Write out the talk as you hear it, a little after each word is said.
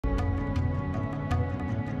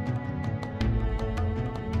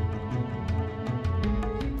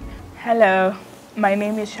Hello, my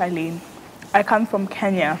name is Charlene. I come from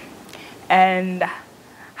Kenya. And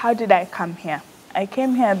how did I come here? I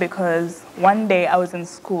came here because one day I was in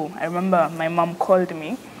school. I remember my mom called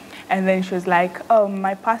me and then she was like, oh,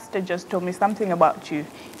 my pastor just told me something about you.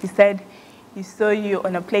 He said he saw you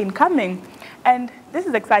on a plane coming. And this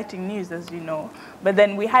is exciting news, as you know. But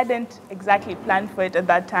then we hadn't exactly planned for it at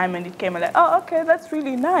that time, and it came like, oh, okay, that's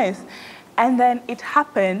really nice. And then it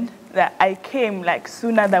happened that I came like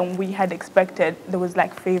sooner than we had expected. There was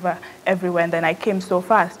like favor everywhere, and then I came so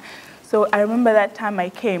fast. So I remember that time I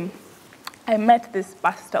came, I met this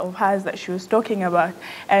pastor of hers that she was talking about,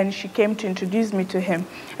 and she came to introduce me to him.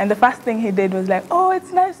 And the first thing he did was like, oh,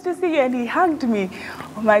 it's nice to see you, and he hugged me.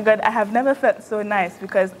 Oh my God, I have never felt so nice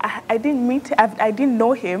because I didn't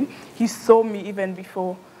know him. He saw me even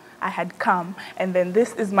before I had come, and then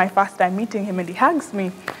this is my first time meeting him, and he hugs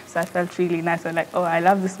me. So I felt really nice. I'm like, oh, I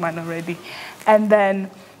love this man already. And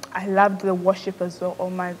then I loved the worship as well. Oh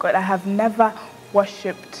my God, I have never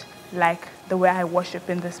worshipped like the way I worship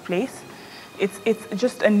in this place. It's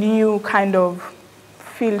just a new kind of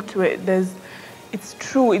feel to it. It's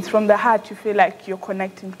true, it's from the heart. You feel like you're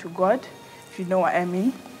connecting to God, if you know what I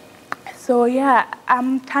mean. So yeah,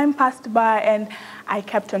 time passed by and I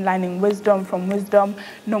kept on learning wisdom from wisdom,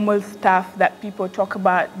 normal stuff that people talk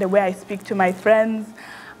about, the way I speak to my friends.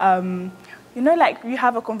 You know, like you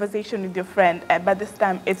have a conversation with your friend, but this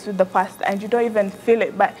time it's with the pastor and you don't even feel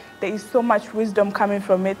it, but there is so much wisdom coming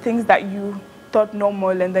from it, things that you thought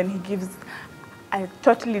normal, and then he gives a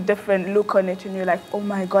totally different look on it, and you're like, oh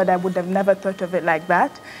my God, I would have never thought of it like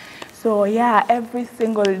that. So yeah, every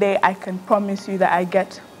single day I can promise you that I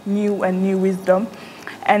get new and new wisdom.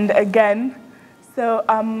 And again, so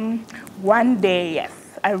one day,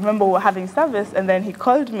 yes, I remember we were having service, and then he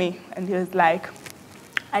called me and he was like,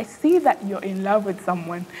 I see that you're in love with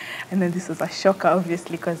someone. And then this was a shocker,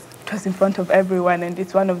 obviously, because it was in front of everyone, and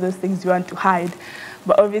it's one of those things you want to hide.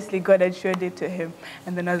 But obviously, God had showed it to him.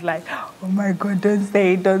 And then I was like, oh my God, don't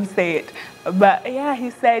say it, don't say it. But yeah, he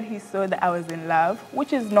said he saw that I was in love,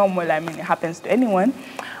 which is normal. I mean, it happens to anyone.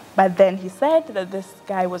 But then he said that this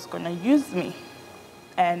guy was going to use me,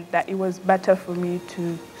 and that it was better for me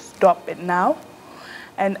to stop it now.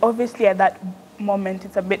 And obviously, at that moment,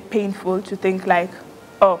 it's a bit painful to think like,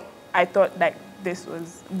 oh, I thought like this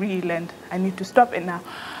was real and I need to stop it now.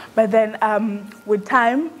 But then with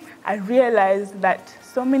time, I realized that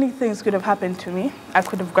so many things could have happened to me. I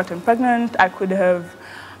could have gotten pregnant. I could have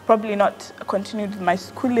probably not continued with my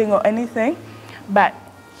schooling or anything. But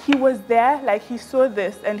he was there, like he saw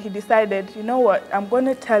this, and he decided, you know what, I'm going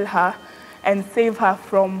to tell her and save her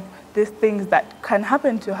from these things that can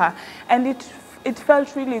happen to her. And it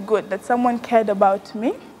felt really good that someone cared about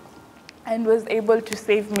me and was able to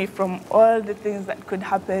save me from all the things that could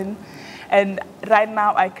happen. And right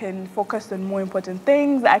now, I can focus on more important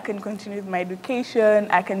things. I can continue with my education.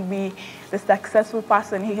 I can be the successful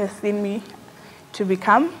person he has seen me to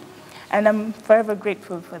become. And I'm forever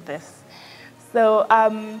grateful for this. So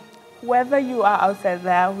whoever you are outside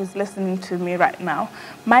there who's listening to me right now,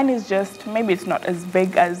 mine is just, maybe it's not as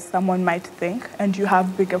big as someone might think, and you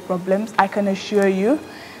have bigger problems. I can assure you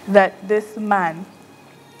that this man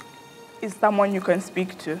is someone you can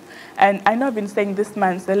speak to. And I know I've been saying this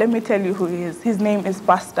man, so let me tell you who he is. His name is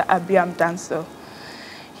Pastor Abbeam Danso.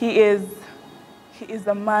 He is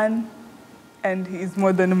a man, and he is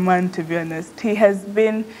more than a man, to be honest. He has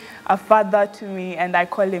been a father to me, and I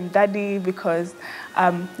call him Daddy because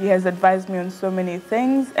he has advised me on so many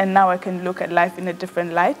things, and now I can look at life in a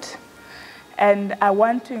different light. And I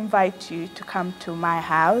want to invite you to come to my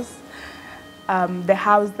house. The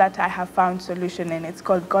house that I have found solution in. It's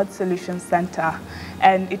called God Solution Center,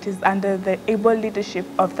 and it is under the able leadership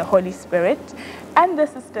of the Holy Spirit and the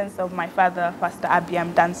assistance of my father, Pastor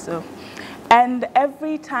Abbeam Danso. And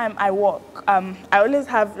every time I walk, I always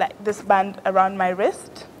have like this band around my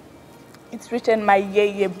wrist. It's written my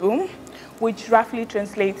Ye Boom, which roughly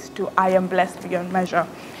translates to I am blessed beyond measure.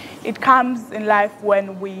 It comes in life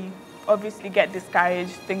when we obviously get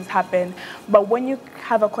discouraged, things happen, but when you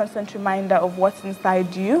have a constant reminder of what's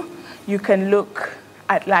inside you, you can look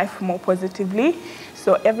at life more positively.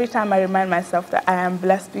 So every time I remind myself that I am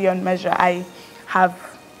blessed beyond measure, I have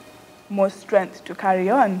more strength to carry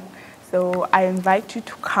on. So I invite you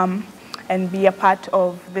to come and be a part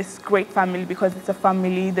of this great family, because it's a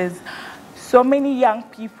family. There's so many young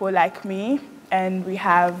people like me, and we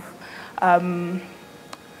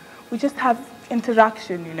just have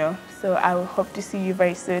interaction, you know. So I will hope to see you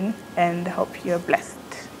very soon, and hope you're blessed.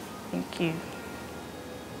 Thank you.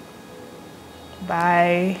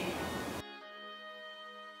 Bye.